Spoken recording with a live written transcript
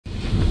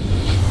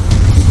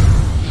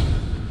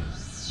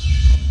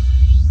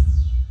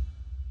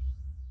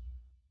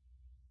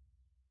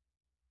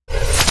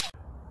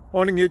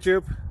Morning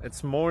YouTube,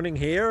 it's morning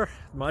here.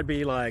 It might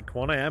be like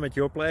 1 a.m. at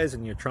your place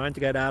and you're trying to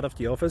get out of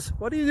the office.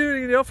 What are you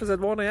doing in the office at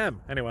 1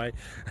 a.m? Anyway,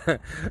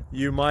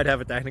 you might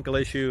have a technical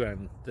issue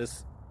and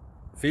this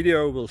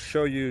video will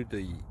show you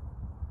the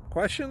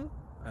question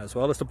as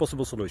well as the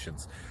possible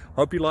solutions.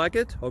 Hope you like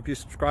it, hope you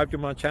subscribe to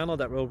my channel.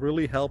 That will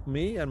really help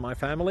me and my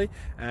family,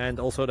 and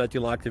also that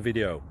you like the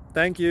video.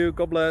 Thank you,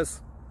 God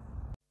bless.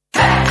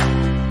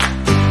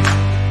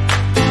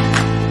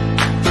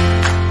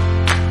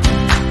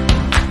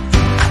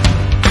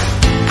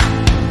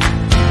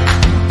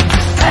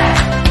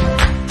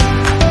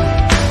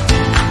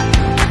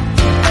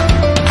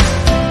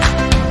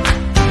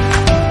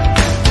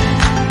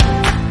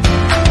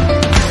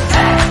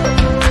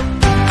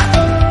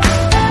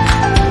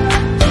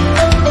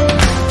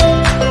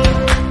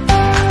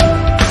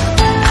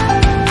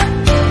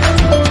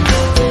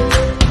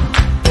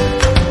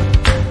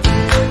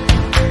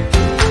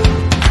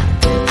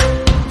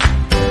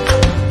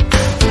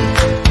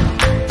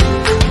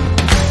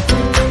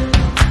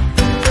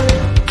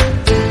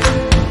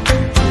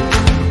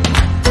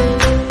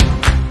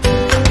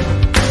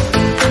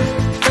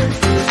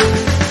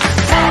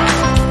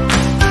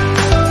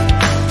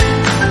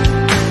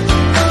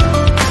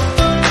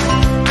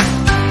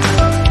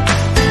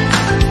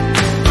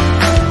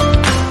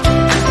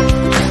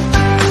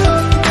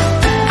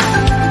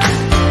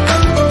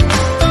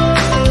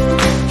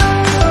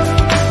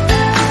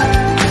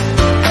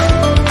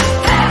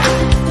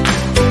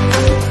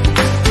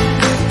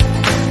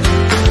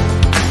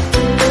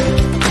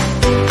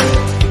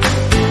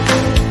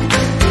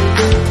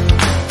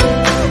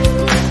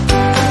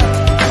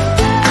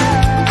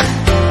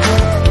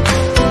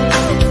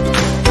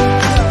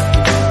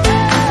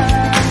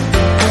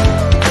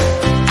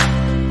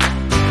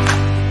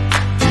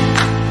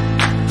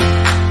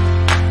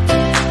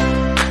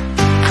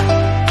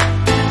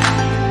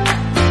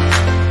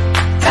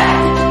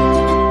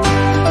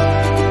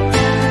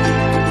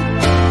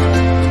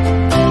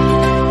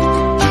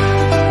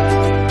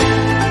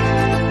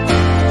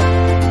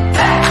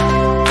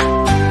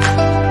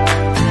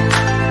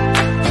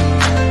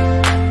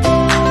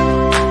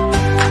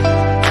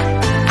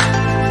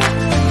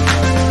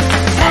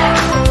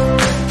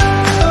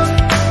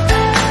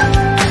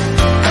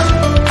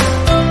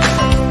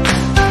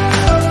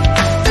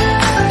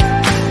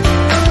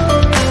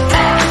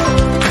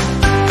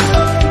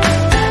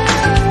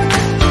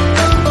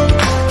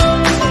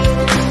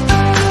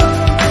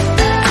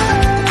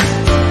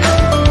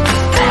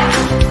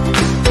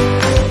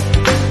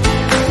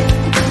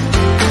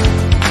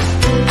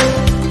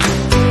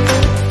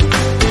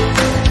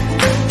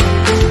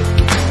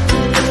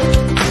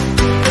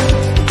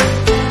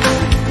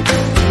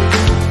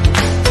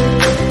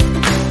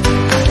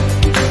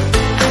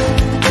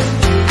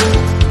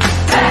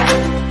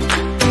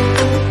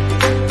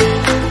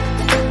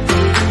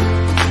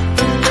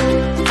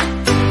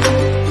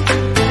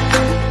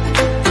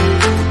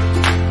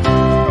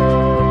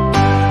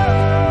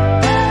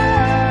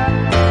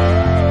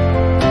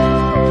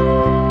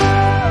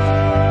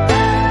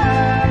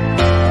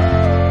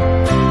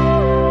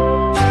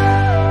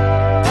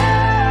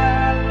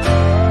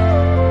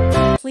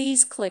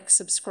 Please click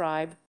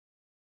subscribe.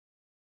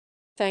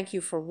 Thank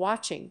you for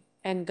watching,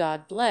 and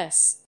God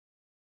bless.